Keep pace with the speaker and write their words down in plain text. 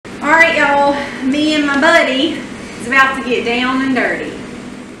my buddy is about to get down and dirty.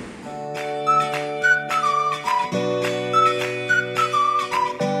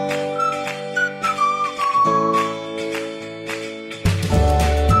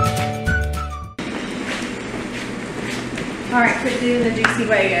 Alright, quit doing the juicy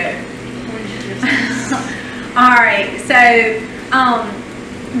Wago. Alright, so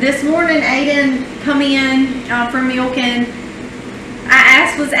this morning Aiden come in from milking.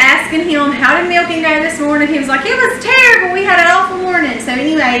 I was asking him, how did milking go this morning? He was like, it was terrible. We had an awful morning. So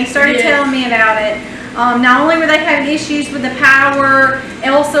anyway, he started telling me about it. Not only were they having issues with the power,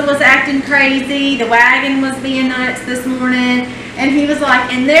 Elsa was acting crazy, the wagon was being nuts this morning, and he was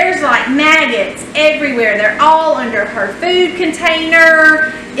like, and there's like maggots everywhere. They're all under her food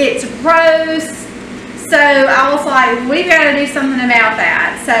container. It's gross. So I was like, we've got to do something about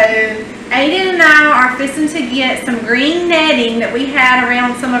that. So Aiden and I are fixing to get some green netting that we had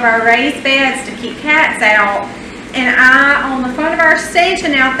around some of our raised beds to keep cats out. And on the front of our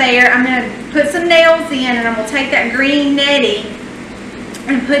stanchion out there, I'm going to put some nails in, and I'm going to take that green netting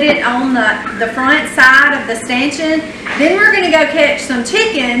and put it on the front side of the stanchion. Then we're going to go catch some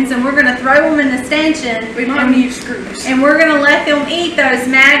chickens, and we're going to throw them in the stanchion. We might use screws. And we're going to let them eat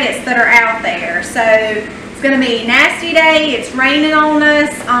those maggots that are out there. So it's going to be a nasty day. It's raining on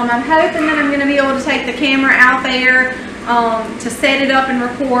us. I'm hoping that I'm going to be able to take the camera out there to set it up and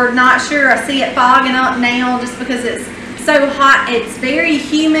record. Not sure. I see it fogging up now just because it's so hot. It's very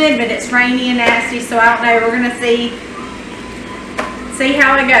humid, but it's rainy and nasty, so I don't know. We're going to see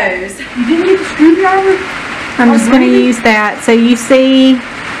how it goes. You didn't get the screwdriver? I'm just going to use that. So you see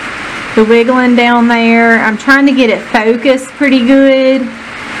the wiggling down there. I'm trying to get it focused pretty good.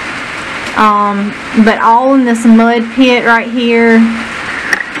 But all in this mud pit right here.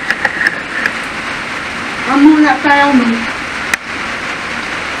 I'm on that found them.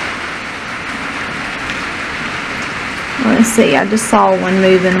 Let's see, I just saw one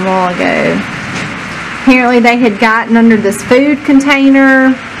moving a while ago. Apparently they had gotten under this food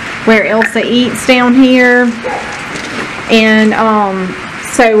container where Elsa eats down here. And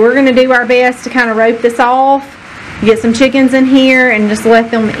so we're going to do our best to kind of rope this off, get some chickens in here, and just let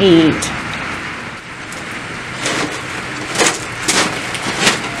them eat.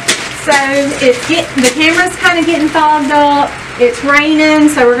 So the camera's kind of getting fogged up. It's raining,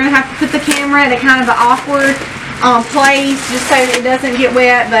 so we're going to have to put the camera at a kind of an awkward place just so it doesn't get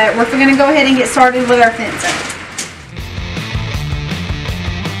wet, but we're going to go ahead and get started with our fencing.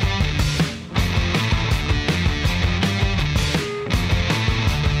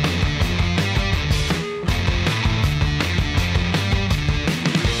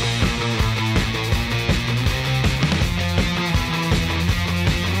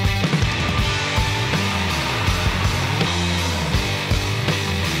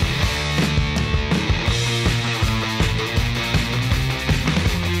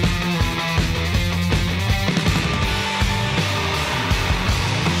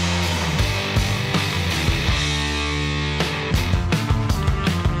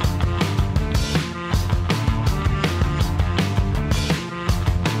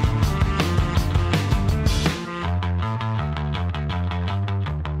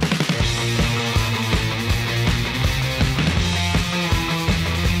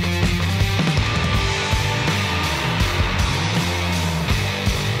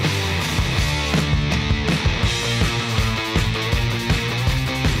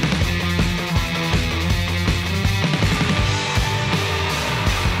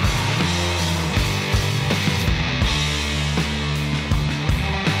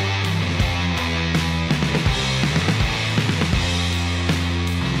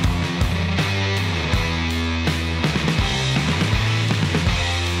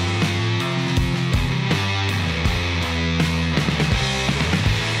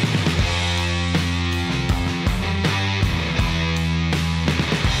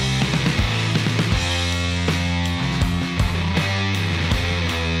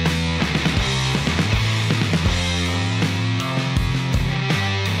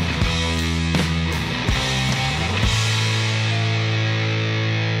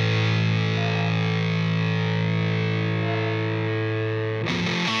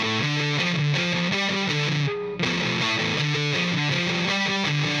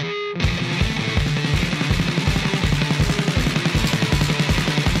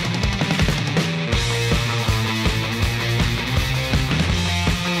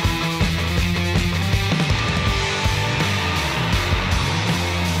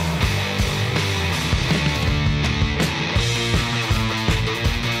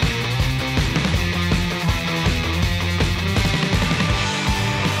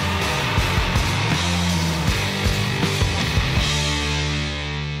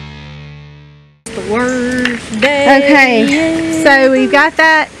 Worst day. Okay, so we've got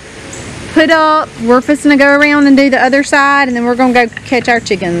that put up. We're fixing to go around and do the other side, and then we're gonna go catch our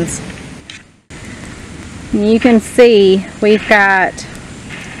chickens. You can see we've got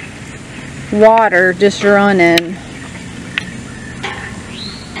water just running,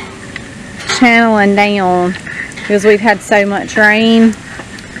 channeling down because we've had so much rain.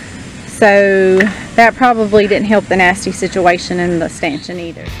 So that probably didn't help the nasty situation in the stanchion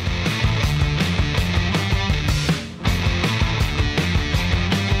either.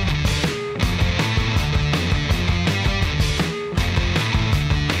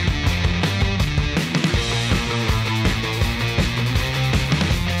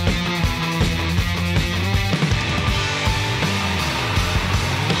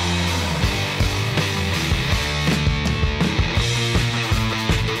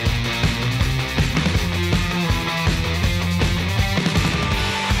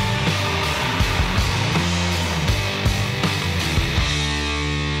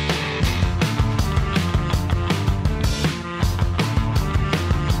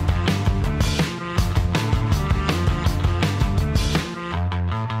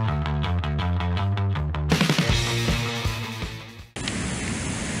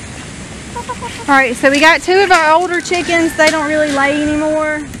 Alright, so we got two of our older chickens. They don't really lay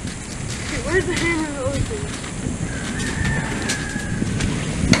anymore. Where's the hammer of the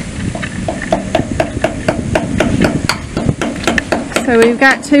ocean? So we've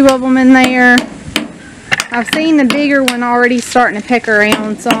got two of them in there. I've seen the bigger one already starting to peck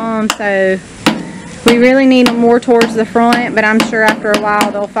around some, so we really need them more towards the front, but I'm sure after a while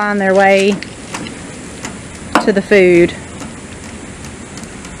they'll find their way to the food.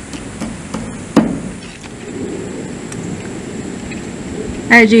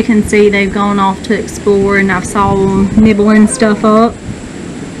 As you can see, they've gone off to explore, and I've saw them nibbling stuff up.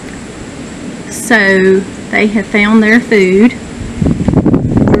 So they have found their food.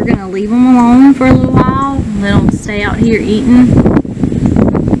 We're going to leave them alone for a little while and let them stay out here eating.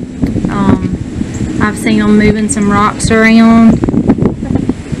 I've seen them moving some rocks around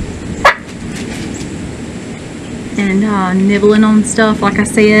and nibbling on stuff, like I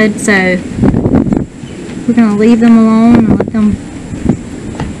said. So we're going to leave them alone and let them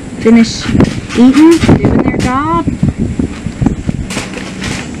finish eating, doing their job,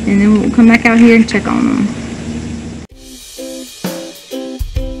 and then we'll come back out here and check on them.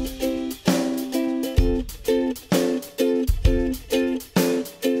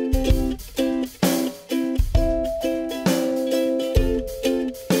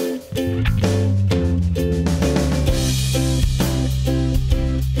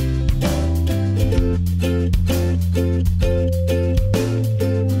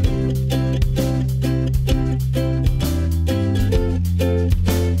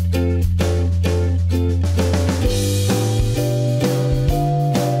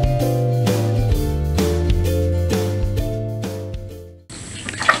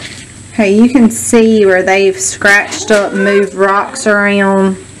 Okay, you can see where they've scratched up, moved rocks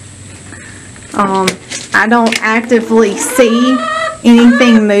around. I don't actively see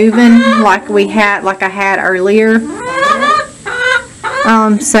anything moving like I had earlier.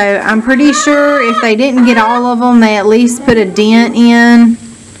 So I'm pretty sure if they didn't get all of them, they at least put a dent in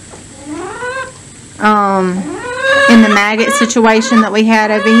the maggot situation that we had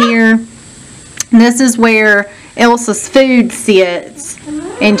over here. And this is where Elsa's food sits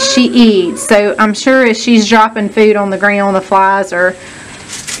and she eats. So I'm sure as she's dropping food on the ground, the flies are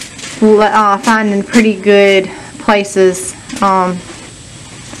finding pretty good places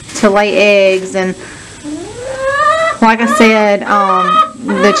to lay eggs. And like I said,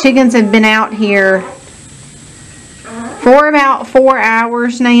 the chickens have been out here for about 4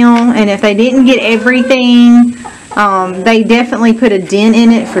 hours now, and if they didn't get everything, they definitely put a dent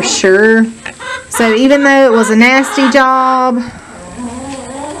in it for sure. So even though it was a nasty job,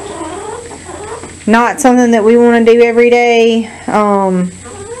 not something that we want to do every day,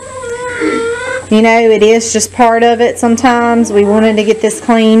 you know, it is just part of it sometimes. We wanted to get this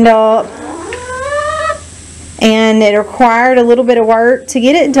cleaned up, and it required a little bit of work to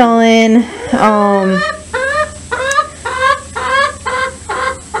get it done.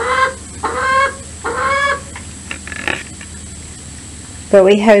 But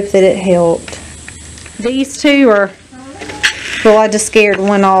we hope that it helped. These two are, well, I just scared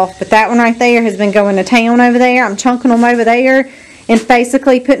one off, but that one right there has been going to town over there. I'm chunking them over there and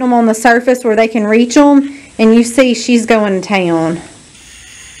basically putting them on the surface where they can reach them, and you see she's going to town.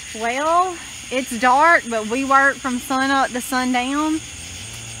 Well, it's dark, but we work from sun up to sundown.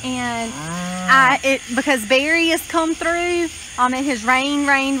 And because Barry has come through, it has rained.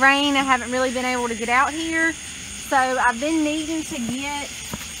 I haven't really been able to get out here. So I've been needing to get,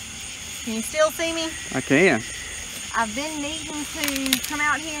 can you still see me? I can. I've been needing to come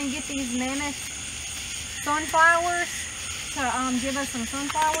out here and get these mammoth sunflowers to give us some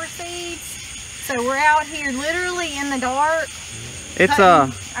sunflower seeds. So we're out here literally in the dark. It's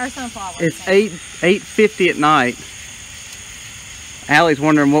our sunflowers. It's 8:50 at night. Allie's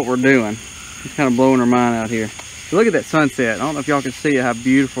wondering what we're doing. It's kind of blowing her mind out here. So look at that sunset. I don't know if y'all can see how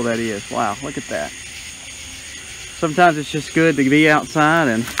beautiful that is. Wow, look at that. Sometimes it's just good to be outside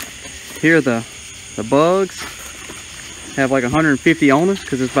and hear the bugs. Have like 150 on us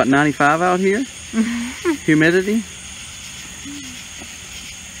because it's about 95 out here. Humidity.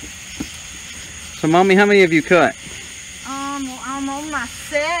 So Mommy, how many have you cut? Well, I'm on my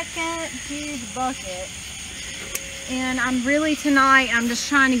second huge bucket. And tonight, I'm just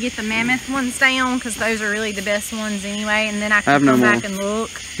trying to get the mammoth ones down because those are really the best ones anyway. And then I can come back and look.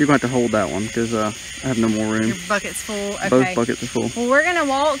 You're going to have to hold that one because I have no more room. Your bucket's full? Okay. Both buckets are full. Well, we're going to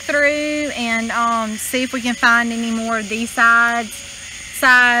walk through and see if we can find any more of these size.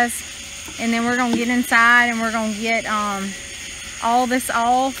 And then we're going to get inside and we're going to get all this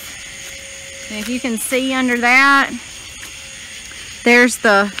off. And if you can see under that, there's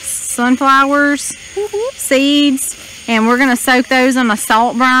the sunflowers seeds, and we're gonna soak those in a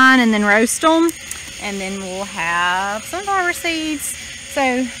salt brine and then roast them, and then we'll have sunflower seeds.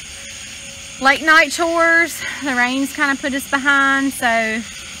 So late night chores, the rain's kind of put us behind, so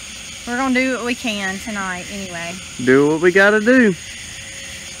we're gonna do what we can tonight anyway. Do what we gotta do.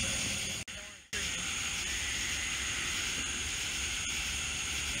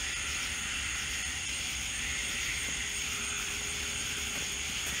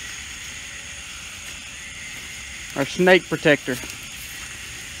 Our snake protector,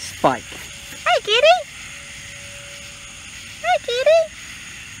 Spike. Hey, kitty. Hey, kitty.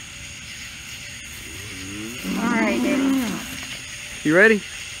 All right, baby. You ready?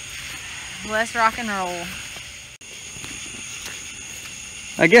 Let's rock and roll.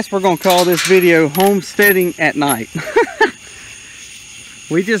 I guess we're gonna call this video homesteading at night.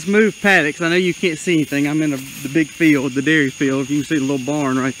 We just moved paddocks. I know you can't see anything. I'm in the big field, the dairy field. You can see the little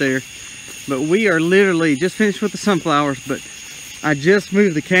barn right there. But we are literally just finished with the sunflowers, but I just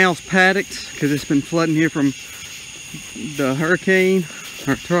moved the cows' paddocks because it's been flooding here from the hurricane,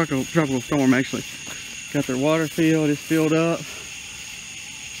 or tropical storm actually. Got their water field, it's filled up.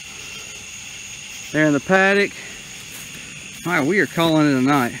 There in the paddock. All right, we are calling it a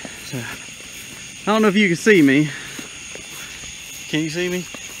night. So, I don't know if you can see me. Can you see me?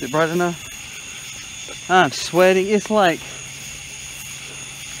 Is it bright enough? I'm sweating. It's like,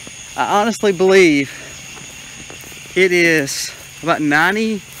 I honestly believe it is about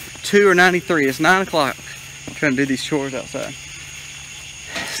 92 or 93. It's 9 o'clock. I'm trying to do these chores outside.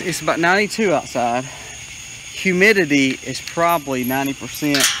 It's about 92 outside. Humidity is probably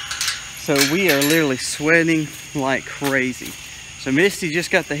 90%. So we are literally sweating like crazy. So Misty just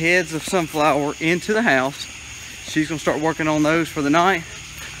got the heads of sunflower into the house. She's gonna start working on those for the night.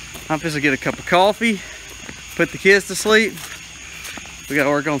 I'm just gonna get a cup of coffee, put the kids to sleep. We gotta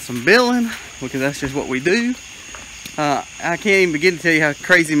work on some billing because that's just what we do. I can't even begin to tell you how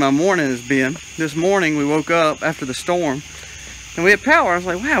crazy my morning has been. This morning we woke up after the storm and we had power. I was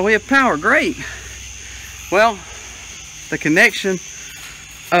like, wow, we have power, great. Well, the connection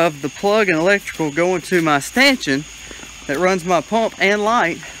of the plug and electrical going to my stanchion that runs my pump and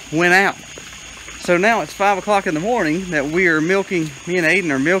light went out. So now it's 5 o'clock in the morning that we are milking, me and Aiden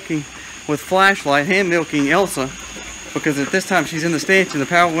are milking with flashlight, hand milking Elsa, because at this time she's in the stanchion, the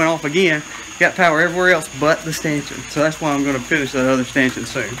power went off again. Got power everywhere else but the stanchion. So that's why I'm going to finish that other stanchion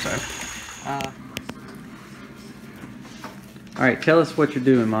soon. So, alright, tell us what you're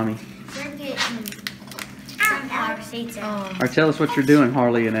doing, Mommy. We're getting sunflower seeds out. Alright, tell us what you're doing,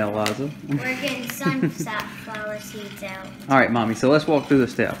 Harley and Eliza. We're getting sunflower seeds out. Alright, Mommy, so let's walk through the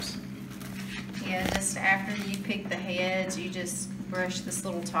steps. Yeah, just after you pick the heads, you just brush this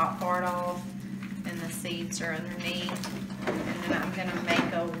little top part off, and the seeds are underneath. And then I'm gonna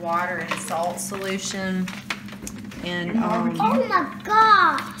make a water and salt solution, and Oh my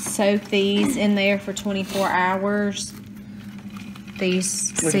god! soak these in there for 24 hours.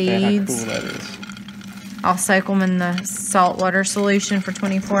 These Look seeds. at that, how cool that is. I'll soak them in the salt water solution for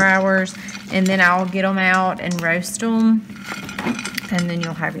 24 hours, and then I'll get them out and roast them, and then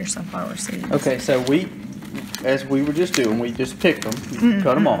you'll have your sunflower seeds. Okay, so as we were just doing, we just picked them,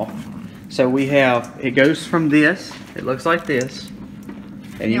 cut them off. So we have, it goes from this, it looks like this,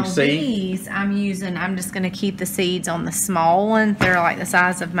 And you Now can see, these I'm just gonna keep the seeds on the small ones. They're like the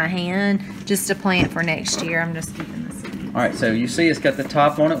size of my hand, just to plant for next year. I'm just keeping the seeds. all right, so you see it's got the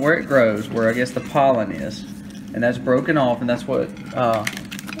top on it where it grows, where I guess the pollen is. And that's broken off, and that's what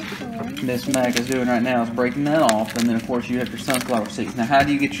this mag is doing right now, is breaking that off. And then of course you have your sunflower seeds. Now how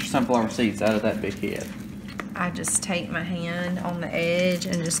do you get your sunflower seeds out of that big head? I just take my hand on the edge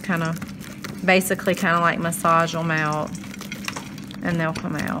and just kind of, basically kind of like massage them out, and they'll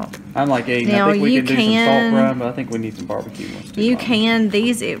come out. I'm like Aiden. Now, I think we you can do some salt can- brine, but I think we need some barbecue ones too. You Mom. can,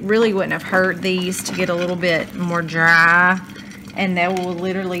 these, it really wouldn't have hurt these to get a little bit more dry, and they will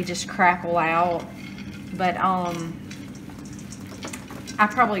literally just crackle out. But I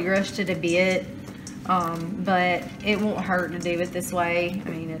probably rushed it a bit, but it won't hurt to do it this way. I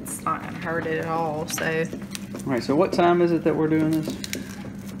mean, it's not gonna hurt it at all. So All right, so what time is it that we're doing this?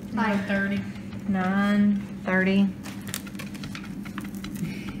 9:30. 9:30.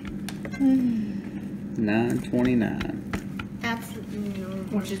 9:29. That's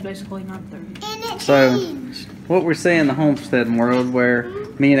Which is basically 9:30. and it So, changed. what we're seeing in the homesteading world, where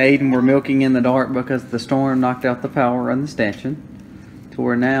me and Aiden were milking in the dark because the storm knocked out the power on the stanchion, to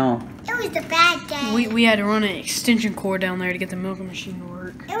where now, It was the bad day. We had to run an extension cord down there to get the milking machine to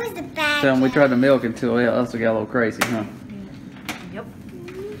work. It was the bad so we day. tried to milk until it also got a little crazy, huh? Yep.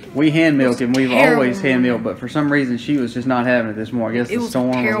 We hand milk and we've terrible. always hand milked, but for some reason she was just not having it this morning. I guess It the was storm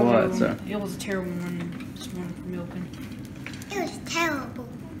or terrible. what, so. It was a terrible one this morning for milking. It was terrible.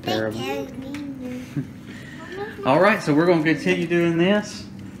 Terrible. They told me. Alright, so we're going to continue doing this.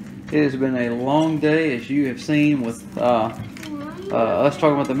 It has been a long day, as you have seen, with us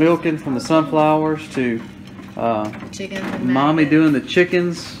talking about the milking from the sunflowers to Chickens. and Mommy maggots. doing the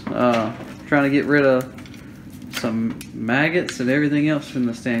chickens, trying to get rid of some maggots and everything else from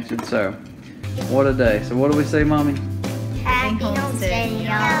the stanchion. So, what a day. So what do we say, Mommy? Happy homesteading, homesteading,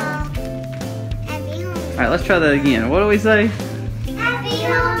 y'all. Happy homesteading. Alright, let's try that again. What do we say? Happy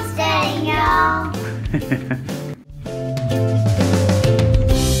homesteading, y'all.